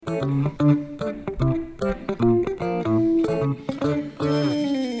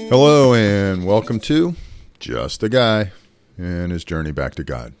Hello and welcome to Just a Guy and His Journey Back to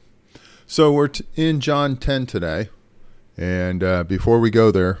God. So we're in John 10 today, and before we go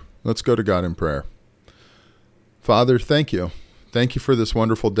there, let's go to God in prayer. Father, thank you. Thank you for this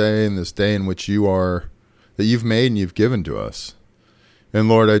wonderful day and this day in which that you've made and you've given to us. And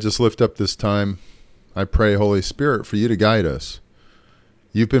Lord, I just lift up this time. I pray, Holy Spirit, for you to guide us.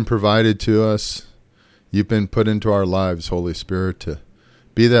 You've been provided to us. You've been put into our lives, Holy Spirit, to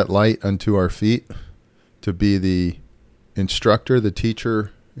be that light unto our feet, to be the instructor, the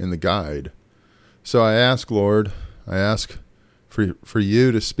teacher, and the guide. So I ask, Lord, for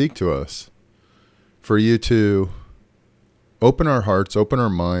you to speak to us, for you to open our hearts, open our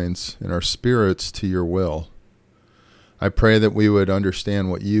minds, and our spirits to your will. I pray that we would understand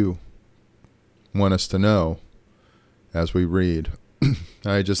what you want us to know as we read.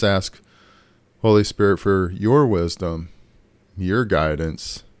 I just ask, Holy Spirit, for your wisdom, your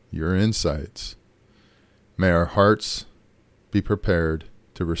guidance, your insights. May our hearts be prepared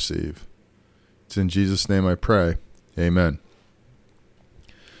to receive. It's in Jesus' name I pray. Amen.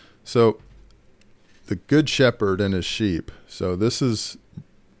 So, the Good Shepherd and his sheep. So this is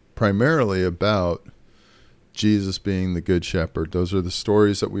primarily about Jesus being the Good Shepherd. Those are the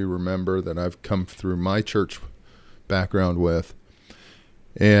stories that we remember that I've come through my church background with.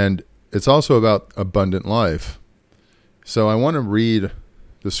 And it's also about abundant life. So I want to read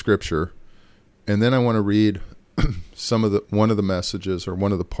the scripture, and then I want to read one of the messages or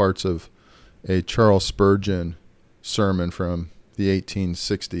one of the parts of a Charles Spurgeon sermon from the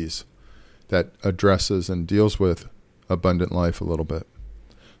 1860s that addresses and deals with abundant life a little bit.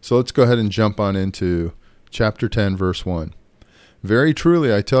 So let's go ahead and jump on into chapter 10, verse 1. Very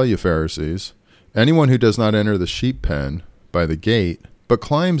truly I tell you, Pharisees, anyone who does not enter the sheep pen by the gate, but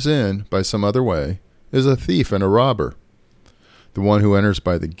climbs in by some other way, is a thief and a robber. The one who enters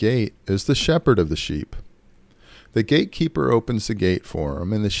by the gate is the shepherd of the sheep. The gatekeeper opens the gate for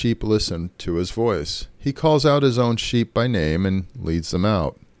him, and the sheep listen to his voice. He calls out his own sheep by name and leads them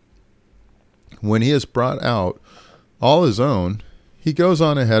out. When he has brought out all his own, he goes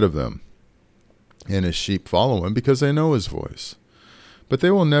on ahead of them, and his sheep follow him because they know his voice. But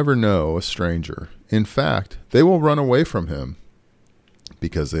they will never know a stranger. In fact, they will run away from him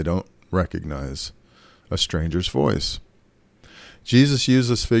because they don't recognize a stranger's voice. Jesus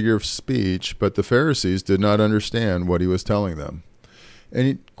used this figure of speech, but the Pharisees did not understand what he was telling them.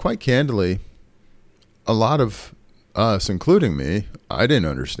 And quite candidly, a lot of us, including me, I didn't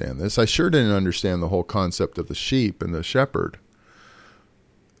understand this. I sure didn't understand the whole concept of the sheep and the shepherd.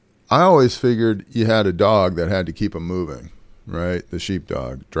 I always figured you had a dog that had to keep them moving, right? The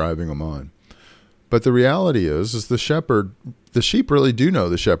sheepdog, driving them on. But the reality is the sheep really do know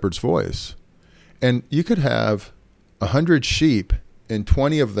the shepherd's voice. And you could have 100 sheep and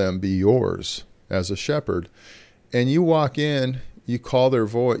 20 of them be yours as a shepherd. And you walk in, you call their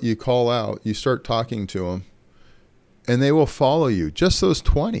voice, you call out, you start talking to them, and they will follow you. Just those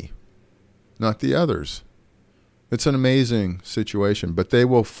 20, not the others. It's an amazing situation, but they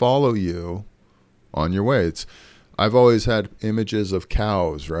will follow you on your way. I've always had images of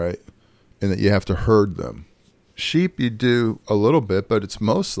cows, right? And that you have to herd them. Sheep, you do a little bit, but it's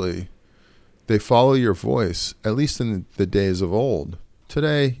mostly they follow your voice, at least in the days of old.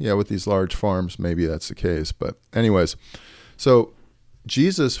 Today, yeah, with these large farms, maybe that's the case. But anyways, so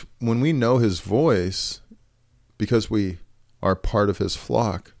Jesus, when we know his voice, because we are part of his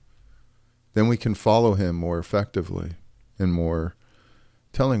flock, then we can follow him more effectively and more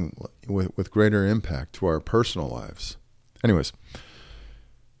with greater impact to our personal lives. Anyways,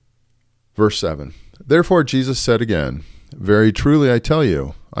 verse 7. Therefore Jesus said again, very truly I tell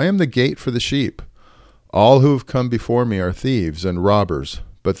you, I am the gate for the sheep. All who have come before me are thieves and robbers,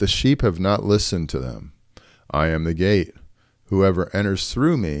 but the sheep have not listened to them. I am the gate. Whoever enters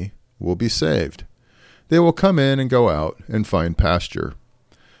through me will be saved. They will come in and go out and find pasture.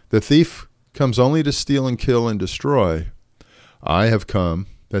 The thief comes only to steal and kill and destroy. I have come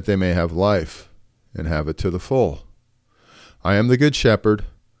that they may have life and have it to the full. I am the good shepherd.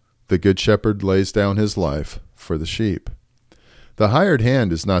 The good shepherd lays down his life for the sheep. The hired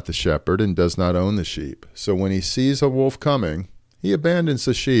hand is not the shepherd and does not own the sheep. So when he sees a wolf coming, he abandons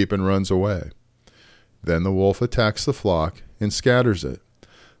the sheep and runs away. Then the wolf attacks the flock and scatters it.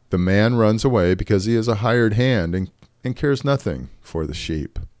 The man runs away because he is a hired hand and cares nothing for the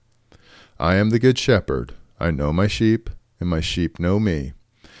sheep. I am the good shepherd. I know my sheep, and my sheep know me.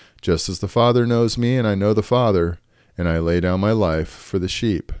 Just as the Father knows me, and I know the Father, and I lay down my life for the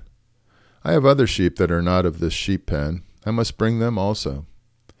sheep. I have other sheep that are not of this sheep pen. I must bring them also.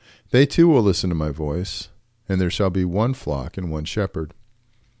 They too will listen to my voice, and there shall be one flock and one shepherd.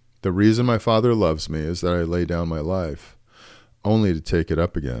 The reason my Father loves me is that I lay down my life, only to take it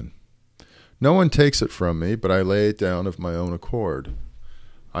up again. No one takes it from me, but I lay it down of my own accord.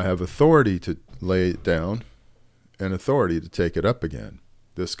 I have authority to lay it down and authority to take it up again.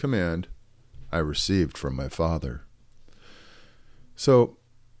 This command I received from my Father. So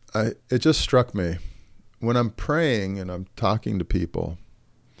it just struck me when I'm praying and I'm talking to people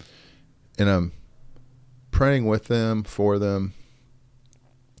and I'm praying with them, for them,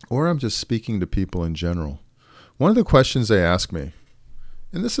 or I'm just speaking to people in general. One of the questions they ask me,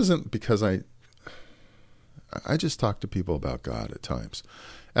 and this isn't because I just talk to people about God at times.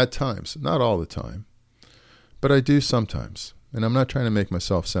 At times, not all the time, but I do sometimes. And I'm not trying to make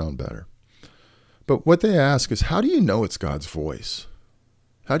myself sound better. But what they ask is, how do you know it's God's voice?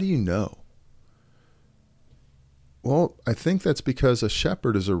 How do you know? Well, I think that's because a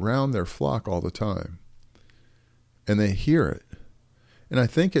shepherd is around their flock all the time. And they hear it. And I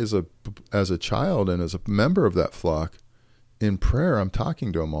think as a child and as a member of that flock, in prayer, I'm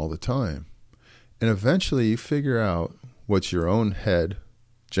talking to them all the time. And eventually you figure out what's your own head.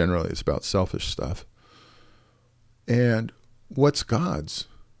 Generally, it's about selfish stuff. And what's God's,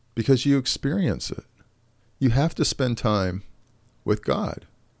 because you experience it. You have to spend time with God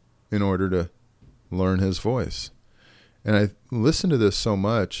in order to learn his voice. And I listen to this so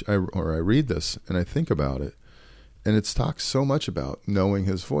much, I read this and I think about it. And it's talks so much about knowing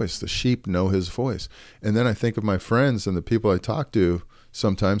his voice. The sheep know his voice. And then I think of my friends and the people I talk to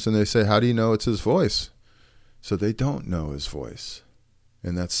sometimes, and they say, how do you know it's his voice? So they don't know his voice.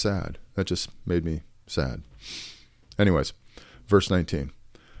 And that's sad. That just made me sad. Anyways, verse 19.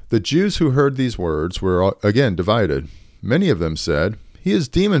 The Jews who heard these words were again divided. Many of them said, he is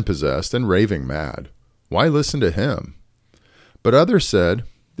demon-possessed and raving mad. Why listen to him? But others said,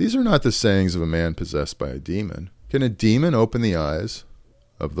 these are not the sayings of a man possessed by a demon. Can a demon open the eyes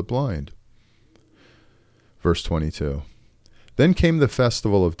of the blind? Verse 22. Then came the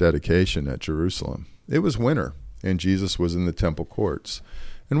festival of dedication at Jerusalem. It was winter, and Jesus was in the temple courts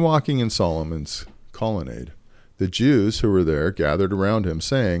and walking in Solomon's colonnade. The Jews who were there gathered around him,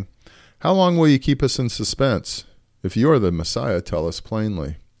 saying, how long will you keep us in suspense? If you are the Messiah, tell us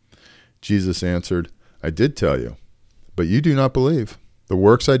plainly. Jesus answered, I did tell you, but you do not believe. The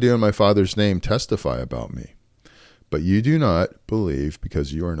works I do in my Father's name testify about me. But you do not believe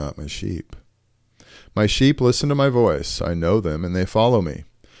because you are not my sheep. My sheep listen to my voice. I know them, and they follow me.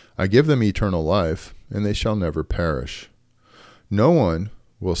 I give them eternal life, and they shall never perish. No one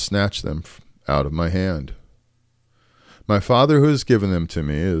will snatch them out of my hand. My Father who has given them to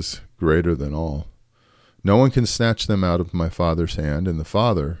me is greater than all. No one can snatch them out of my Father's hand, and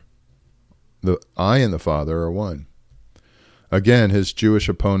I and the Father are one. Again, his Jewish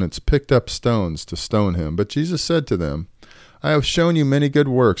opponents picked up stones to stone him, but Jesus said to them, I have shown you many good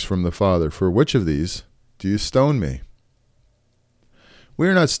works from the Father. For which of these do you stone me? We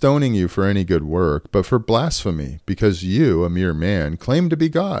are not stoning you for any good work, but for blasphemy, because you, a mere man, claim to be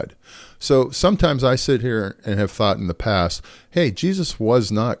God. So sometimes I sit here and have thought in the past, hey, Jesus was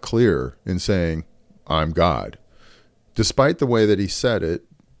not clear in saying, I'm God. Despite the way that he said it,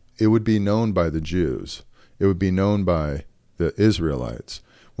 it would be known by the Jews. It would be known by the Israelites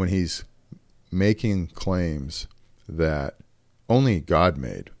when he's making claims that only God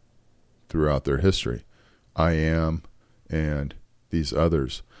made throughout their history. I am and these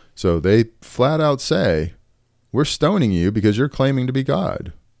others. So they flat out say, we're stoning you because you're claiming to be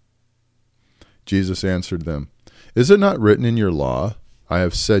God. Jesus answered them, is it not written in your law, I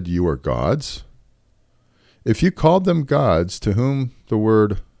have said you are gods? If you called them gods to whom the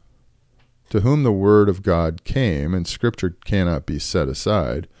word of God came, and Scripture cannot be set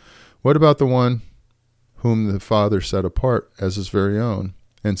aside, what about the one whom the Father set apart as his very own,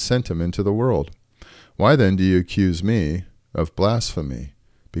 and sent him into the world? Why then do you accuse me of blasphemy,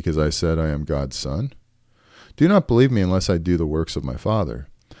 because I said I am God's Son? Do not believe me unless I do the works of my Father.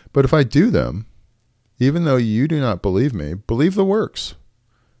 But if I do them, even though you do not believe me, believe the works,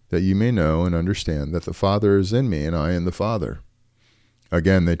 that you may know and understand that the Father is in me and I in the Father.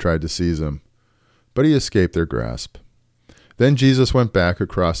 Again they tried to seize him, but he escaped their grasp. Then Jesus went back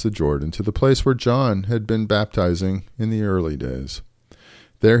across the Jordan to the place where John had been baptizing in the early days.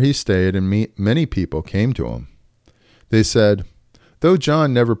 There he stayed, and many people came to him. They said, though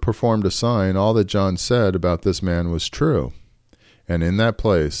John never performed a sign, all that John said about this man was true. And in that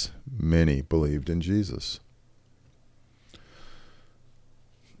place, many believed in Jesus.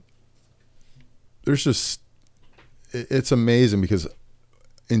 It's amazing because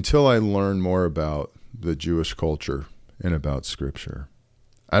until I learned more about the Jewish culture and about Scripture,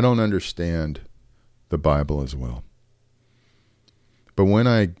 I don't understand the Bible as well. But when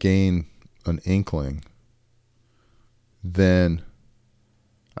I gain an inkling, then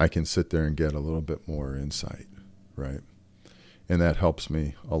I can sit there and get a little bit more insight, right? And that helps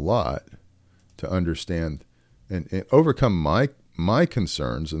me a lot to understand and overcome my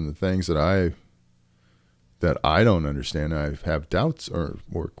concerns and the things that I don't understand. I have doubts or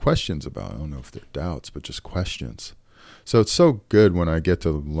questions about. I don't know if they're doubts, but just questions. So it's so good when I get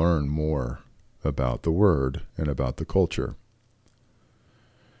to learn more about the Word and about the culture.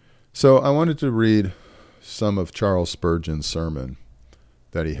 So I wanted to read some of Charles Spurgeon's sermon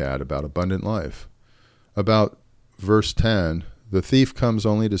that he had about abundant life. About verse 10, "The thief comes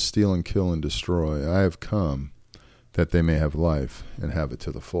only to steal and kill and destroy. I have come that they may have life and have it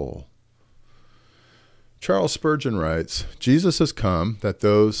to the full." Charles Spurgeon writes, "Jesus has come that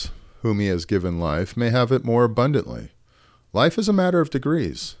those whom he has given life may have it more abundantly. Life is a matter of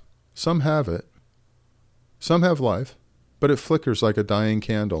degrees. Some have it. Some have life, but it flickers like a dying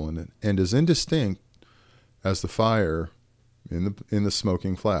candle and is indistinct as the fire in the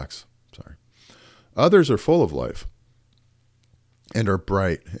smoking flax. Others are full of life and are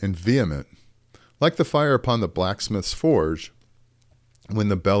bright and vehement, like the fire upon the blacksmith's forge when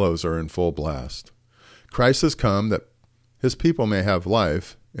the bellows are in full blast. Christ has come that his people may have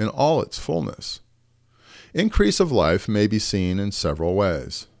life in all its fullness. Increase of life may be seen in several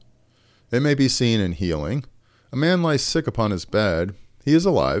ways. It may be seen in healing. A man lies sick upon his bed. He is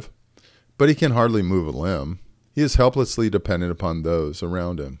alive, but he can hardly move a limb. He is helplessly dependent upon those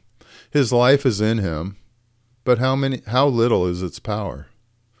around him. His life is in him, but how little is its power?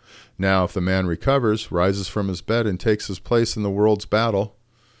 Now, if the man recovers, rises from his bed, and takes his place in the world's battle,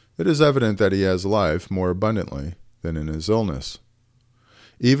 it is evident that he has life more abundantly than in his illness.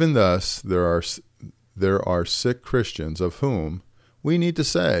 Even thus, there are sick Christians of whom we need to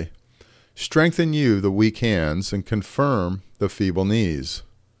say, "Strengthen you the weak hands and confirm the feeble knees."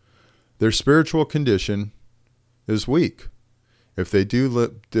 Their spiritual condition is weak if they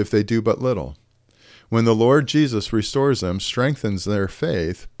do but little. When the Lord Jesus restores them, strengthens their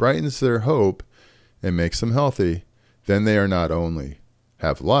faith, brightens their hope, and makes them healthy, then they are not only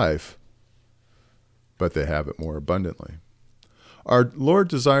have life, but they have it more abundantly. Our Lord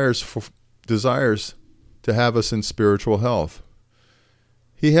desires to have us in spiritual health.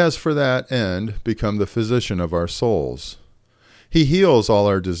 He has for that end become the physician of our souls. He heals all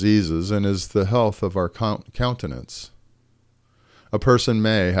our diseases and is the health of our countenance. A person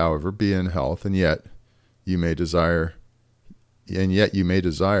may, however, be in health, and yet you may desire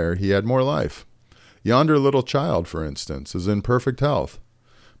he had more life. Yonder little child, for instance, is in perfect health,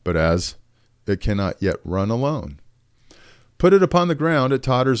 but as it cannot yet run alone. Put it upon the ground, it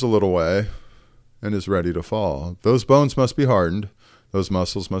totters a little way and is ready to fall. Those bones must be hardened. Those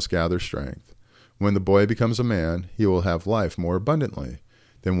muscles must gather strength. When the boy becomes a man, he will have life more abundantly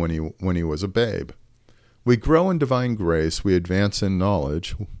than when he was a babe. We grow in divine grace. We advance in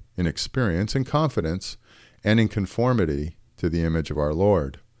knowledge, in experience, in confidence, and in conformity to the image of our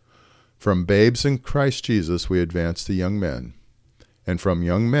Lord. From babes in Christ Jesus, we advance to young men. And from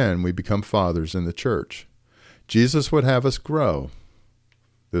young men, we become fathers in the church. Jesus would have us grow.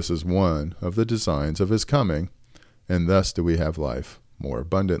 This is one of the designs of his coming, and thus do we have life more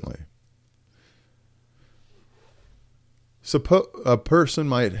abundantly. A person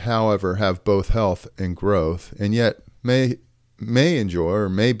might, however, have both health and growth, and yet may enjoy or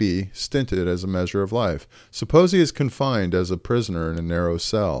may be stinted as a measure of life. Suppose he is confined as a prisoner in a narrow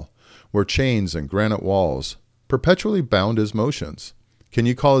cell, where chains and granite walls perpetually bound his motions. Can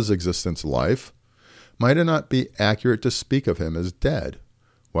you call his existence life? Might it not be accurate to speak of him as dead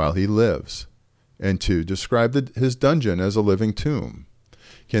while he lives, and to describe his dungeon as a living tomb?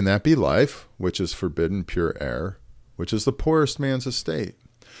 Can that be life, which is forbidden pure air, which is the poorest man's estate,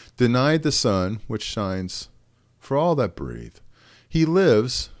 denied the sun which shines for all that breathe? He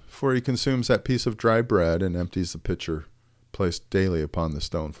lives, for he consumes that piece of dry bread and empties the pitcher placed daily upon the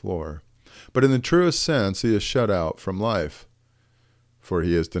stone floor. But in the truest sense, he is shut out from life, for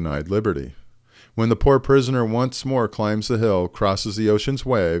he is denied liberty. When the poor prisoner once more climbs the hill, crosses the ocean's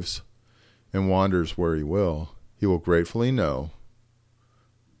waves, and wanders where he will gratefully know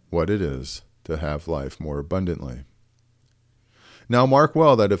what it is to have life more abundantly. Now mark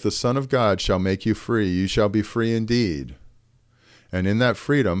well that if the Son of God shall make you free, you shall be free indeed. And in that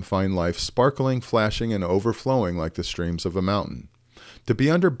freedom find life sparkling, flashing, and overflowing like the streams of a mountain. To be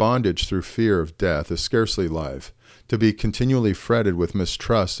under bondage through fear of death is scarcely life. To be continually fretted with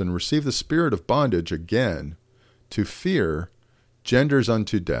mistrust and receive the spirit of bondage again, to fear, genders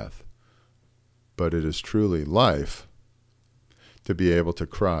unto death. But it is truly life to be able to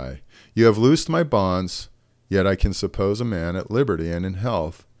cry, "You have loosed my bonds, yet I can suppose a man at liberty and in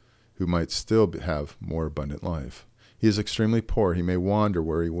health who might still have more abundant life. He is extremely poor. He may wander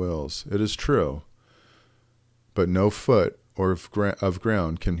where he wills. It is true, but no foot or of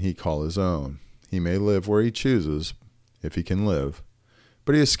ground can he call his own. He may live where he chooses, if he can live,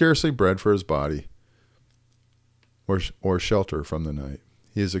 but he has scarcely bread for his body or shelter from the night.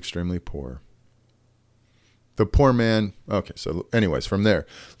 He is extremely poor." The poor man, okay, so anyways, from there,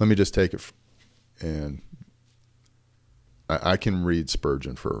 let me just take it, and I can read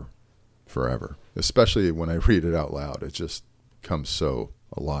Spurgeon for forever, especially when I read it out loud. It just comes so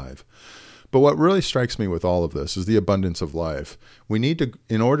alive. But what really strikes me with all of this is the abundance of life. We need to,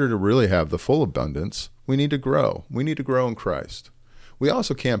 in order to really have the full abundance, we need to grow. We need to grow in Christ. We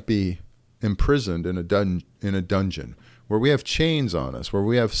also can't be imprisoned in a dungeon where we have chains on us, where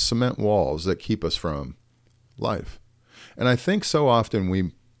we have cement walls that keep us from life. And I think so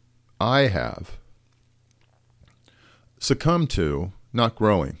often I have succumbed to not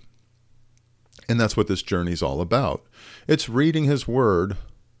growing. And that's what this journey is all about. It's reading his word.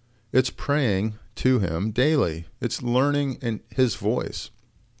 It's praying to him daily. It's learning in his voice.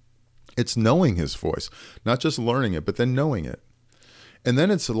 It's knowing his voice, not just learning it, but then knowing it. And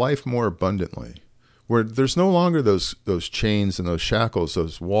then it's life more abundantly, where there's no longer those chains and those shackles,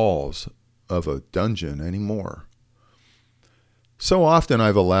 those walls of a dungeon anymore. So often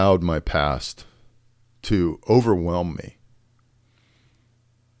I've allowed my past to overwhelm me.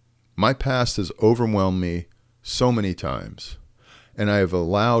 My past has overwhelmed me so many times, and I have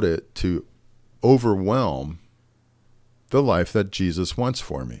allowed it to overwhelm the life that Jesus wants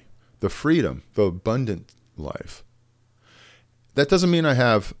for me, the freedom, the abundant life. That doesn't mean I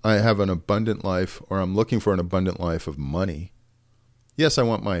have an abundant life, or I'm looking for an abundant life of money. Yes, I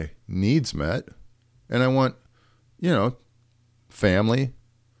want my needs met, and I want, family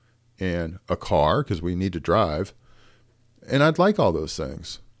and a car, because we need to drive, and I'd like all those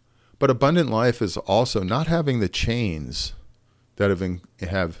things. But abundant life is also not having the chains that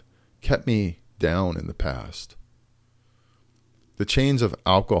have kept me down in the past. The chains of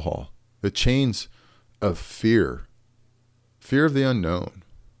alcohol, the chains of fear of the unknown.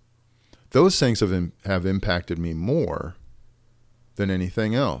 Those things have impacted me more than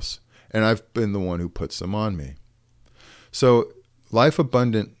anything else. And I've been the one who puts them on me. So life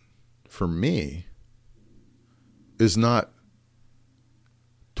abundant for me is not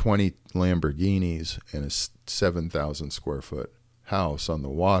 20 Lamborghinis and a 7,000 square foot house on the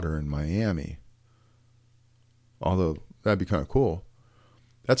water in Miami. Although that'd be kind of cool.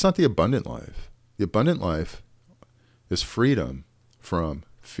 That's not the abundant life. The abundant life is freedom from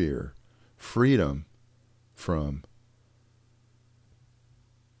fear, freedom from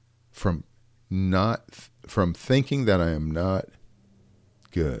thinking that I am not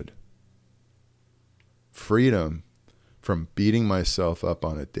good, freedom from beating myself up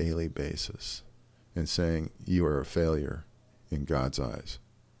on a daily basis and saying you are a failure in God's eyes.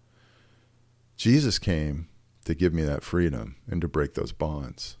 Jesus came to give me that freedom and to break those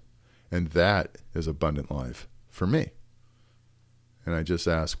bonds. And that is abundant life for me. And I just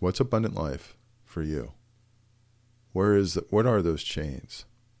ask, what's abundant life for you? What are those chains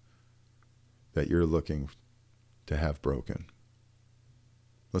that you're looking to have broken?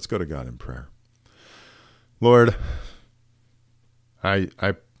 Let's go to God in prayer. Lord, I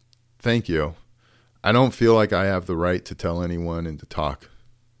thank you. I don't feel like I have the right to tell anyone and to talk,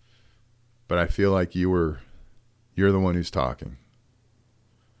 but I feel like you're the one who's talking.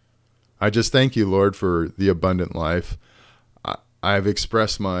 I just thank you, Lord, for the abundant life. I've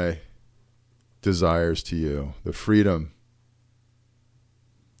expressed my desires to you, the freedom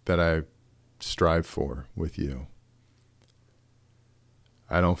that I strive for with you.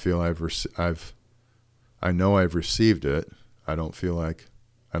 I don't feel I know I've received it. I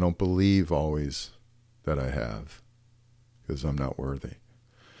don't believe always that I have, because I'm not worthy.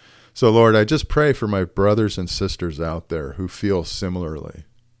 So Lord, I just pray for my brothers and sisters out there who feel similarly.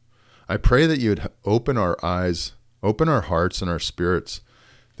 I pray that you'd open our eyes, open our hearts and our spirits,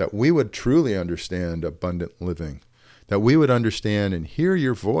 that we would truly understand abundant living, that we would understand and hear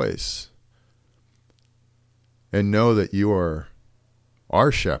your voice and know that you are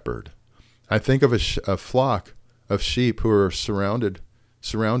our shepherd. I think of a flock of sheep who are surrounding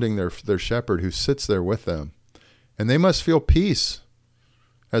their shepherd who sits there with them. And they must feel peace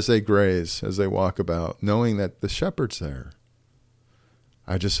as they graze, as they walk about, knowing that the shepherd's there.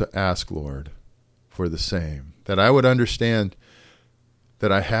 I just ask, Lord, for the same, that I would understand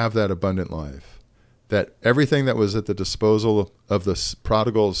that I have that abundant life, that everything that was at the disposal of the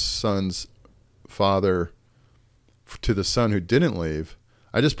prodigal son's father to the son who didn't leave.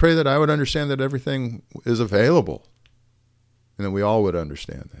 I just pray that I would understand that everything is available and that we all would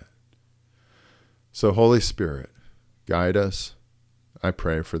understand that. So Holy Spirit, guide us. I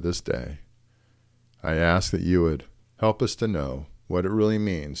pray for this day. I ask that you would help us to know what it really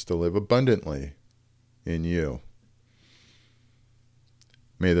means to live abundantly in you.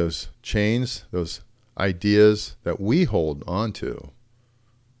 May those chains, those ideas that we hold onto,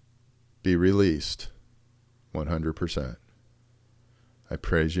 be released 100%. I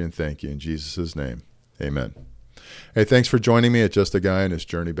praise you and thank you in Jesus' name. Amen. Hey, thanks for joining me at Just a Guy and His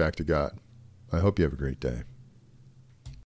Journey Back to God. I hope you have a great day.